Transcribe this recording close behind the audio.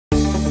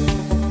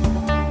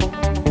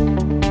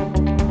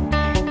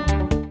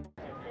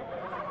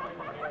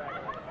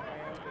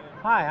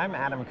Hi, I'm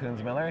Adam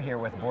Kunzmiller here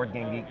with Board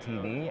Game Geek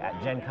TV at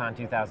Gen Con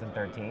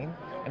 2013,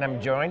 and I'm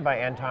joined by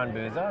Anton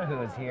Buza,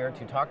 who is here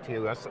to talk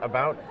to us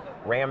about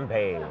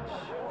Rampage.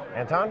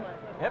 Anton?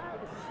 Yep.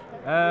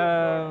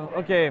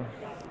 Okay,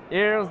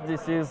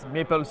 this is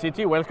Maple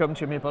City. Welcome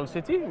to Maple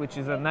City, which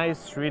is a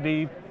nice,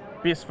 really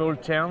peaceful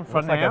town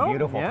for Looks now. like a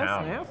beautiful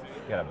town. Yes.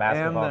 You got a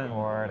basketball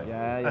court.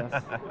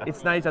 Yes.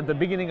 It's nice at the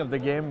beginning of the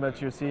game,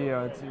 but you see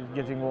it's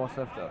getting worse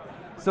after.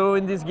 So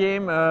in this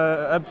game,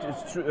 up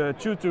to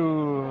 2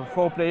 to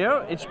 4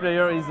 players. Each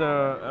player is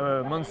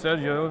a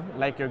monster,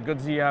 like a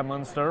Godzilla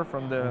monster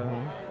from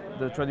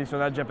the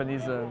traditional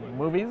Japanese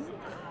movies.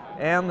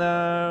 And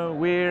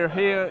we're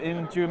here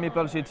into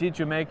Maple City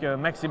to make a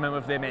maximum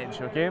of damage,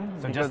 okay?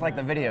 So just like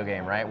the video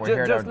game, right? We're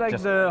here to like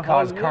just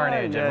cause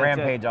carnage and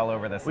rampage all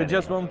over the city. We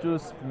just want to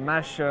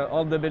smash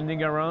all the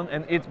building around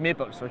and hit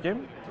maples, okay?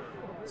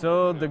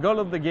 So the goal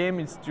of the game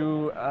is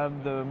to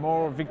have the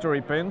more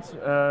victory points,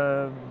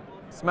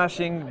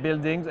 smashing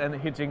buildings and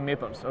hitting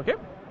maples, okay?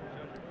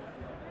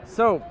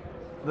 So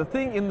the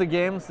thing in the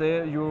game is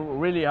you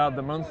really are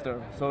the monster.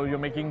 So you're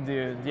making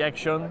the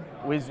action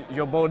with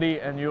your body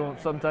and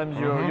sometimes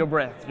your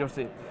breath, you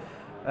see.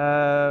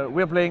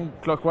 We're playing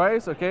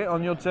clockwise, okay?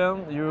 On your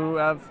turn you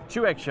have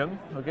 2 actions,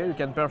 okay? You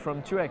can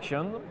perform 2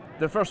 actions.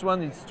 The first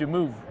one is to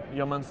move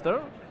your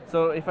monster.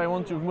 So if I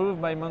want to move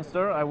my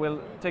monster, I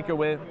will take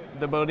away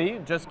the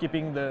body, just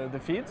keeping the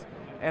feet,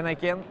 and I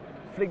can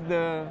flick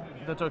the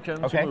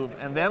token to move.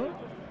 And then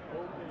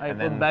I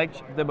put back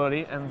the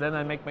body and then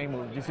I make my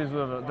move. This is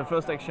the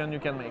first action you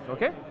can make,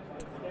 okay?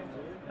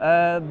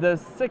 The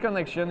second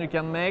action you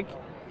can make,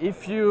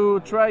 if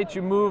you try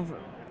to move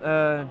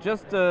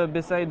just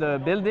beside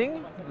the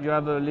building, you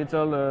have a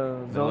little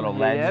zone. The little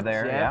ledge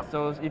there, yeah.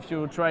 So if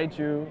you try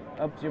to,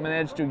 you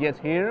manage to get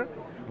here,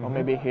 or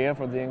maybe here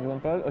for the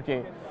example,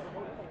 okay.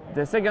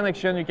 The second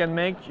action you can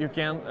make, you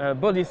can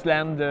body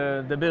slam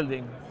the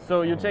building.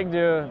 So you take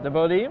the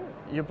body,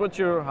 you put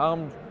your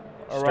arm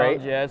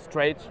around,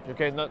 straight.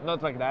 Okay,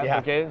 not like that.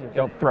 Okay,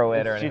 don't throw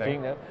it or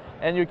anything.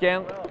 And you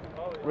can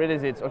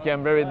release it. Okay,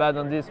 I'm very bad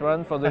on this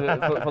one for the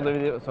for the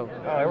video. So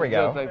there we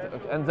go.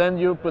 And then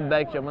you put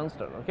back your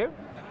monster. Okay.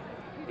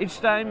 Each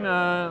time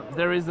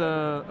there is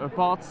a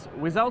part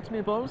without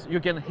meeples, you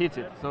can hit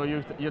it. So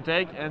you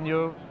take and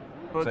you.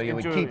 So you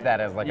would keep that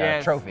as like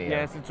a trophy.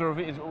 Yes, it's a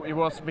trophy. It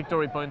was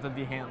victory point at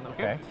the end.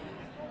 Okay.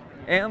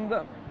 And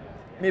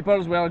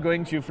meeples were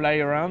going to fly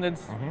around.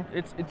 It's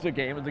a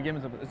game. The game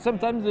is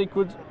sometimes they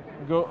could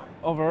go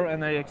over,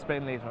 and I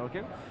explain later.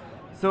 Okay.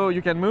 So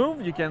you can move.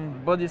 You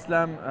can body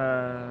slam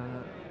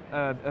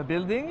a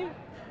building.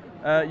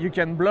 You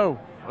can blow.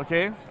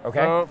 Okay.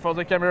 So for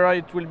the camera,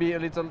 it will be a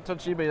little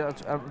touchy,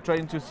 but I'm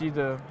trying to see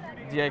the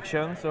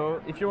action. So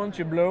if you want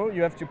to blow,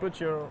 you have to put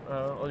your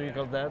what do you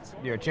call that?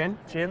 Your chin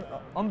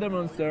on the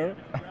monster,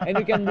 and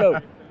you can blow.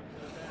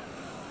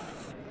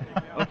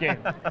 Okay.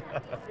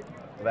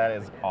 That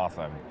is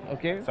awesome.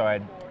 Okay.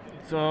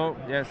 So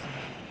yes.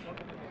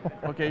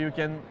 Okay, you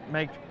can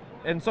make,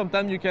 and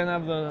sometimes you can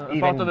have a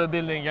part of the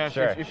building. Yeah.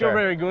 Sure, if you're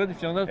very good,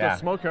 if you're not a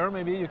smoker,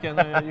 maybe you can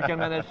you can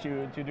manage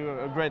to do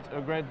a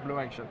great blow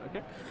action.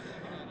 Okay.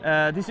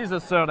 This is the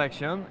third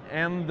action,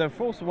 and the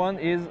fourth one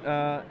is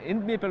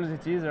in Maple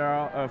City there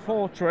are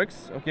 4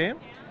 trucks. Okay,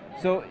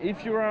 so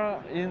if you are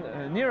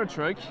near a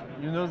truck,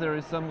 you know there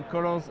is some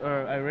colors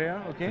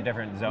area. Okay, so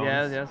different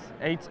zones. Yes,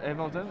 8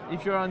 every.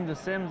 If you are in the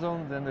same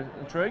zone than the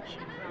truck,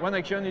 one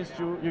action is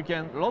you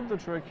can load the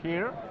truck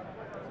here,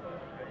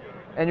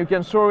 and you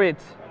can throw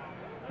it,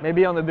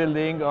 maybe on a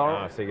building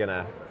or. So you're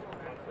gonna.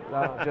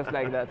 Just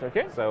like that.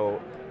 Okay. So.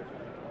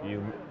 You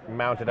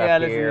mount it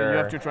up here. You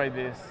have to try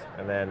this.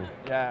 And then.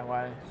 Yeah,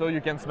 why? So you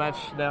can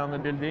smash down the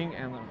building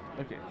and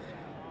okay.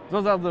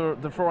 Those are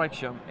the 4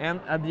 actions.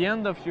 And at the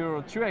end of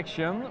your 2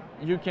 actions,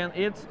 you can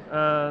hit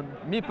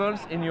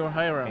meeples in your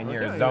area. In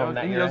your zone.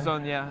 In your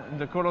zone, yeah. In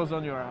the color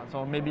zone you are.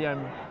 So maybe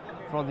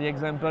for the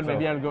example,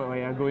 maybe I'll go.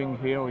 We are going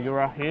here, or you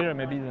are here.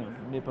 Maybe the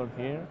meeple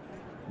here,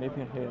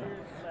 maybe here.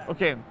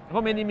 Okay. How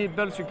many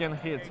meeples you can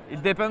hit?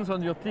 It depends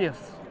on your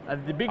teeth.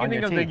 At the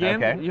beginning of the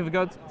game, you've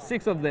got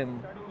 6 of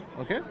them.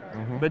 Okay,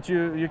 but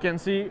you can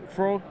see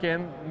 4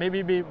 can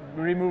maybe be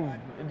removed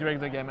during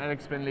the game. I'll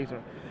explain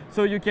later.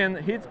 So you can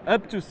hit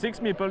up to 6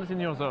 meeples in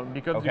your zone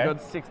because you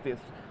got 6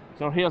 teeth.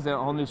 So here there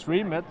are only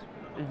 3, but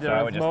if there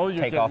are more,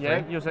 you can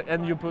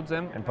and you put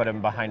them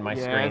behind my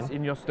screen.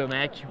 In your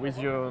stomach with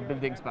your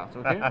building parts.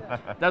 Okay,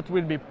 that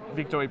will be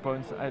victory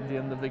points at the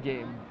end of the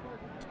game.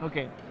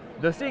 Okay,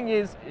 the thing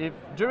is, if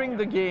during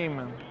the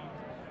game,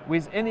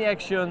 with any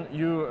action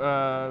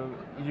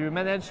you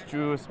manage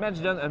to smash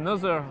down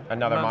another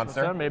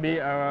monster. Maybe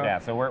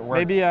so we're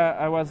maybe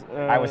I was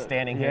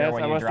standing here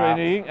when you dropped. Yes, I was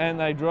standing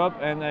and I drop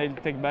and I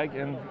take back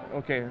and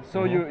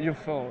so you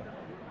fall.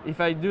 If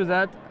I do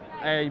that,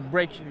 I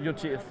break your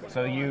teeth.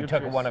 So you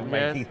took one of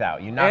my teeth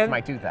out. You knocked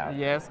my tooth out.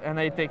 Yes, and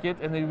I take it,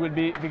 and it will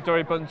be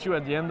victory point 2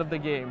 at the end of the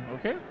game.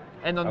 Okay.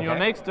 And on your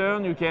next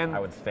turn, you can. I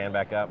would stand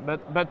back up.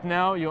 But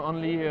now you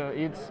only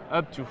hit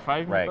up to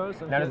 5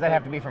 meeples. Now, does that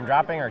have to be from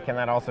dropping, or can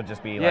that also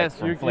just be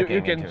yes, like from flicking?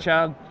 You can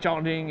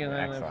charging and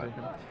Excellent.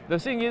 The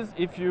thing is,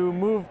 if you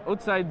move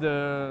outside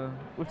the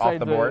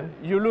board,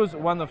 you lose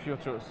one of your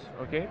tours.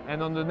 Okay,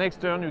 and on the next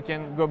turn you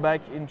can go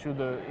back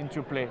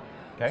into play.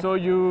 Okay. So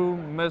you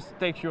must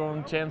take your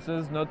own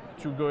chances not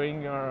to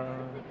going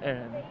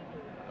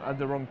at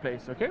the wrong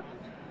place. Okay,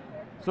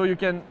 so you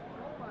can.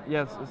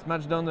 Yes,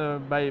 smash down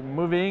by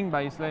moving,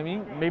 by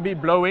slamming, maybe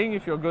blowing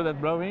if you're good at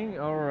blowing,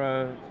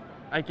 or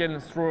I can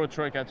throw a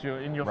truck at you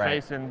in your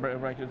face and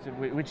break it,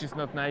 which is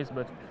not nice,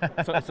 but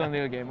it's only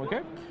a game,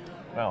 okay?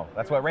 Well,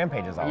 that's what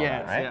Rampage is all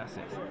about, right? Yes.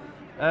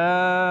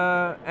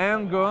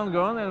 And go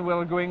on, and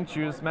we're going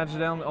to smash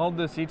down all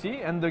the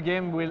city, and the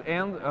game will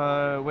end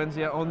when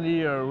there are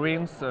only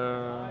rings,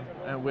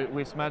 and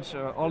we smash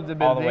all the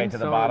buildings. All the way to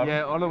the bottom?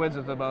 Yeah, all the way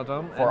to the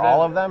bottom. For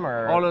all of them,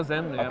 or? All of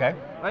them, yeah.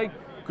 Okay.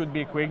 Could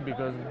be quick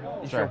because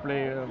if you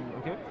play,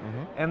 okay.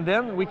 And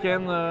then we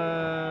can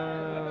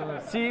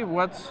see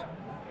what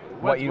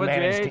you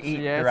managed to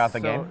eat throughout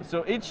the game.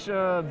 So each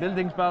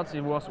building part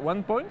is worth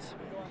 1 point,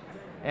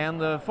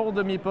 and for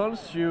the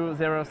meeples,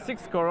 there are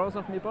 6 colors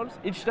of meeples.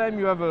 Each time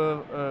you have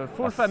a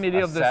full family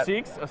of the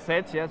 6, a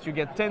set, yes, you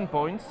get 10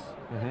 points,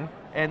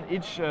 and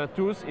each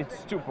tooth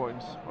it's 2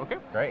 points. Okay.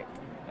 Great.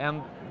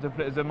 And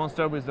the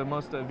monster with the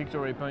most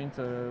victory point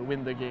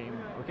win the game.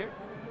 Okay.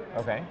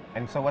 Okay,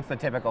 and so what's the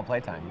typical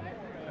playtime?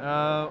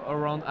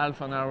 Around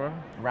half an hour.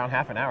 Around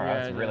half an hour. Yeah,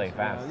 that's really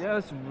fast. Yeah,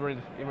 it's really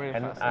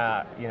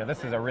fast. And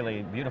this is a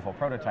really beautiful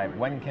prototype.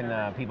 When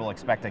can people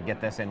expect to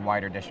get this in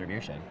wider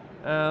distribution?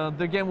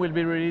 The game will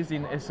be released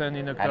in Essen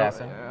in October. At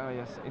Essen?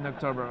 Yes, in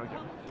October.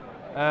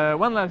 Okay.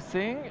 One last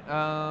thing,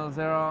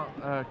 there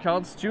are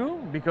cards too,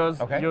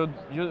 because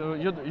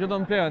you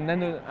don't play an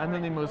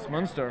anonymous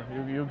monster.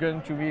 You're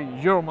going to be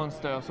your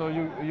monster. So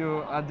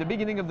you at the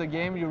beginning of the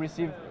game you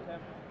receive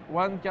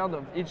 1 card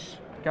of each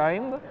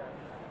kind.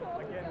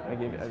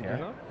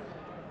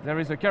 There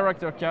is a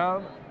character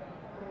card,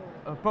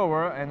 a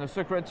power, and a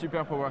secret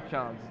superpower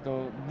card.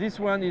 So this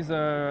one is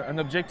an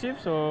objective.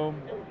 So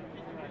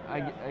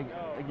I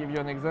give you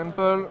an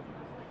example.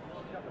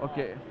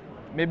 Okay,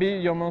 maybe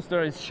your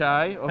monster is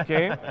shy.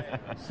 Okay,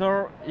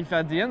 so if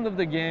at the end of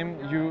the game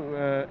you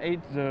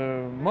ate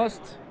the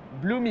most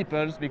blue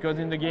meeples, because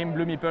in the game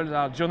blue meeples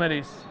are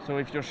journalists. So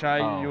if you're shy,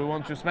 you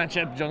want to smash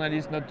up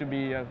journalists, not to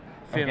be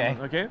filmed.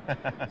 Okay.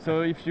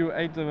 So if you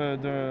ate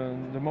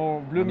the more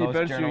blue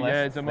meeples,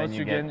 the most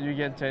you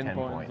get 10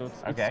 points.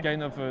 So it's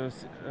kind of a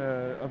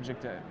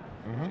objective.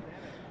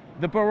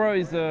 The power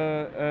is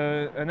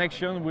an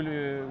action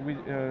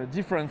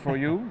different for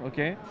you.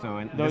 Okay. So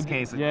in this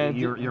case,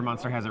 your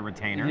monster has a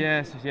retainer.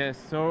 Yes.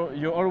 So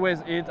you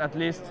always eat at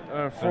least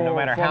 4. So no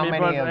matter how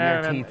many of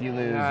your teeth you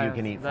lose, you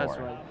can eat 4. That's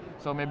right.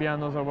 So maybe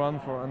another one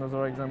for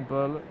another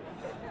example.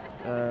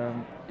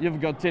 You've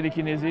got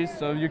telekinesis,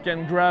 so you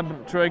can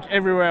grab truck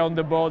everywhere on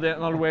the board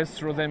and always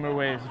throw them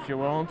away if you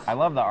want. I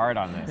love the art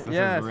on this. This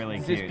is really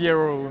cute. This is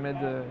Piero who made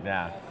the.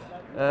 Yeah.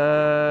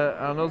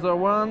 Another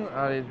one.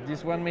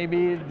 This one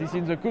maybe. This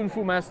is the Kung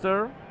Fu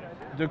Master.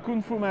 The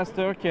Kung Fu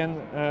Master can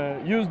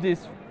use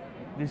this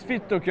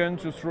fit token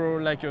to throw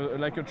like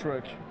a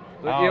truck.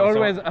 So he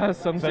always has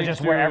something. So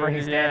just wherever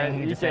he's standing,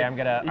 he just say, "I'm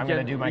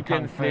gonna do my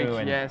kung fu."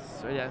 And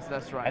yes,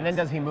 that's right. And then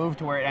does he move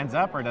to where it ends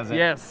up, or does it?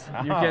 Yes,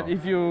 you can.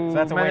 If you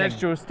manage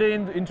to stay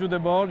into the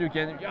ball, you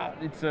can. Yeah,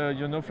 it's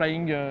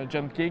flying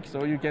jump kick,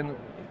 so you can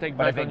take.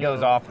 But if it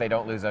goes off, they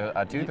don't lose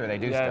a tooth, or they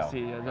do still. Yes,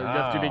 you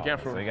have to be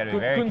careful. So you got to be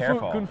very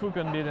careful. Kung Fu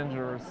can be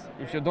dangerous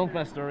if you don't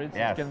master it.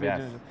 It can be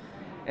dangerous.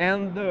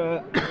 And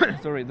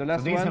sorry, the last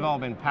one. So these have all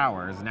been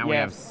powers. Now we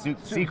have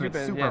secret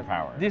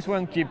superpower. This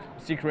one keep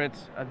secret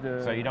at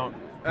the. So you don't.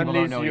 People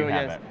don't know you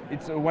have it.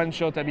 It's a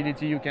one-shot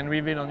ability you can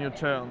reveal on your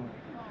turn.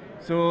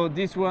 So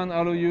this one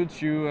allows you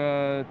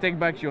to take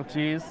back your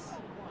teeth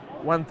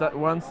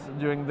once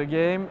during the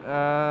game.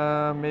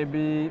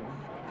 Maybe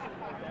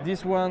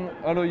this one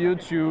allows you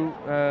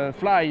to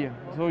fly,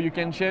 so you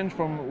can change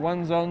from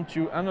one zone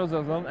to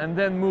another zone and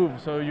then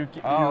move. So you.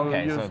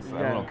 Okay. So it's a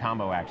little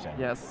combo action.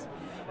 Yes.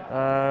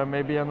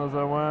 Maybe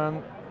another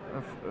one,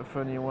 a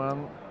funny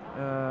one.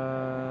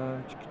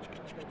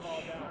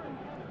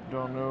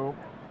 Don't know.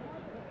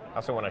 I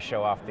also want to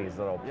show off these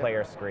little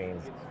player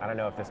screens. I don't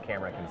know if this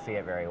camera can see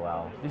it very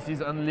well. This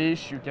is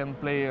Unleash. You can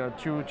play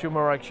two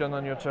more action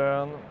on your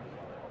turn.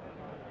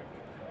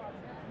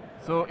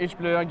 So each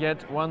player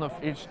gets one of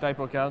each type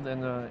of card,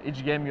 and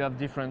each game you have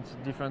different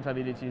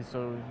abilities,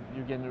 so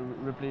you can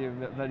replay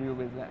value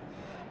with that.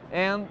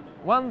 And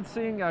one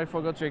thing I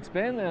forgot to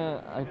explain,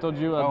 I told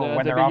you at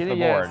the beginning, off the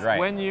board, right.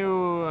 When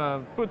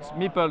you put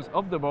meeples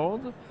off the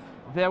board,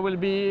 there will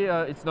be,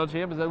 it's not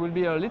here, but there will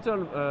be a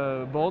little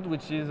board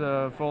which is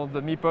for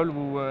the meeple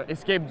who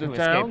escaped the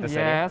town.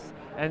 Yes,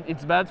 and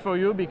it's bad for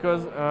you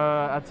because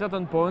at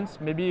certain points,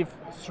 maybe if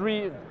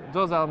 3,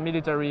 those are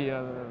military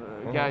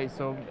guys.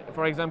 So,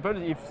 for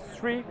example, if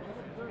 3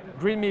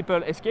 green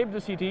meeple escape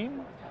the city,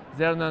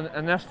 there's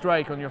an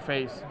airstrike on your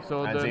face.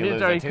 So and the so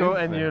military go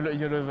and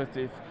you lose a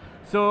teeth.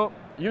 So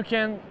you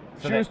can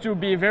So choose to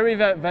be very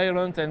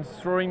violent and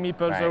throwing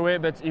meeples Right. away,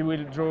 but it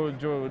will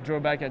draw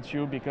back at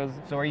you because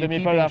So are the you meeple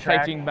keeping are track-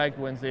 fighting back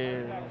when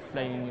they're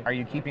flying. Are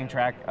you keeping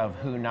track of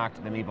who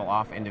knocked the meeple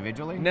off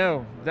individually?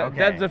 No, Okay.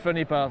 that's the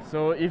funny part.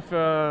 So if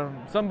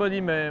somebody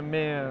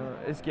may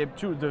escape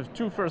the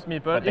two first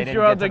meeple, But they if didn't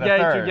you are get the to the guy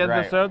third, to get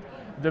right. the third,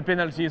 the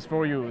penalty is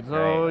for you.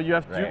 So Right, you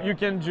have to right. you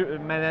can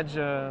manage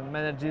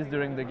this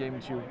during the game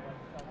too.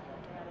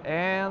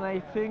 And I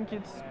think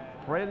it's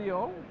pretty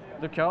all.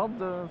 The card,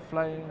 the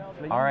flying.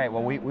 All right,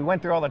 well, we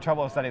went through all the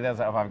trouble of studying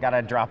this. I've got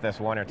to drop this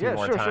one or two Yeah,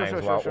 more sure, times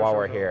sure, while sure,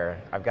 we're sure. here.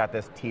 I've got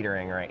this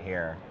teetering right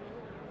here.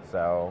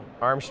 So,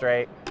 arm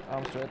straight.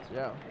 Arm straight,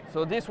 yeah.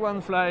 So this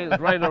one flies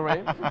right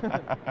away,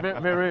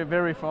 very,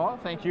 very far.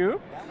 Thank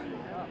you.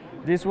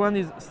 This one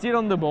is still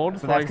on the board.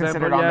 So for that's example.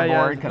 considered on the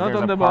yeah, board 'cause not there's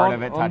on a the part board,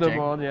 of it on the touching.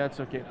 board. Yeah, it's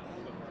okay.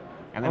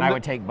 And then On I the-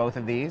 would take both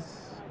of these.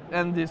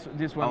 And this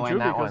one Oh, and too,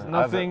 that because one. That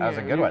was a- nothing. that was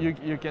a good you, one.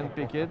 You can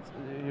pick it.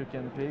 You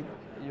can pick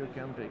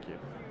it.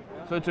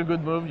 So it's a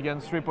good move. You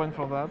get 3 points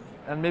for that,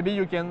 and maybe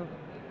you can.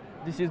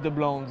 This is the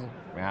blondes.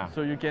 Yeah.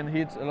 So you can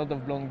hit a lot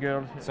of blonde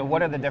girls. So what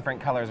do the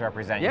different colors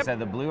represent? You Yep. said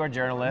the blue are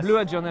journalists. Blue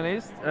are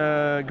journalists,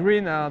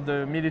 green are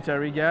the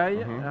military guy.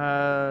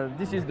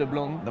 This is the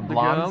blonde. Mm-hmm. The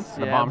blondes, girls,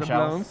 the yeah,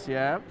 bombshells. The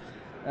blondes,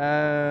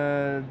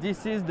 yeah.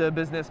 This is the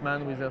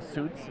businessman with their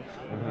suits.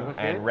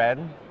 Okay. And red.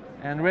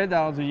 And red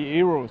are the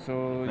heroes,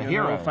 so The you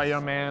heroes. know,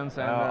 firemen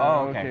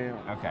and Okay.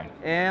 Okay.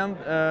 And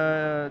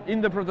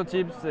in the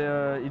prototypes,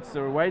 it's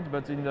white,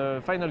 but in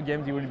the final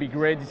game, it will be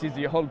gray. This is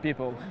the whole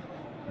people.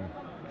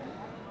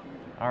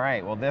 All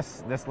right. Well,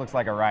 this looks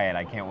like a riot.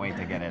 I can't wait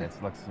to get it. It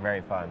looks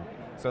very fun.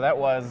 So that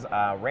was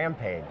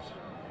Rampage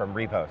from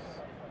Repos.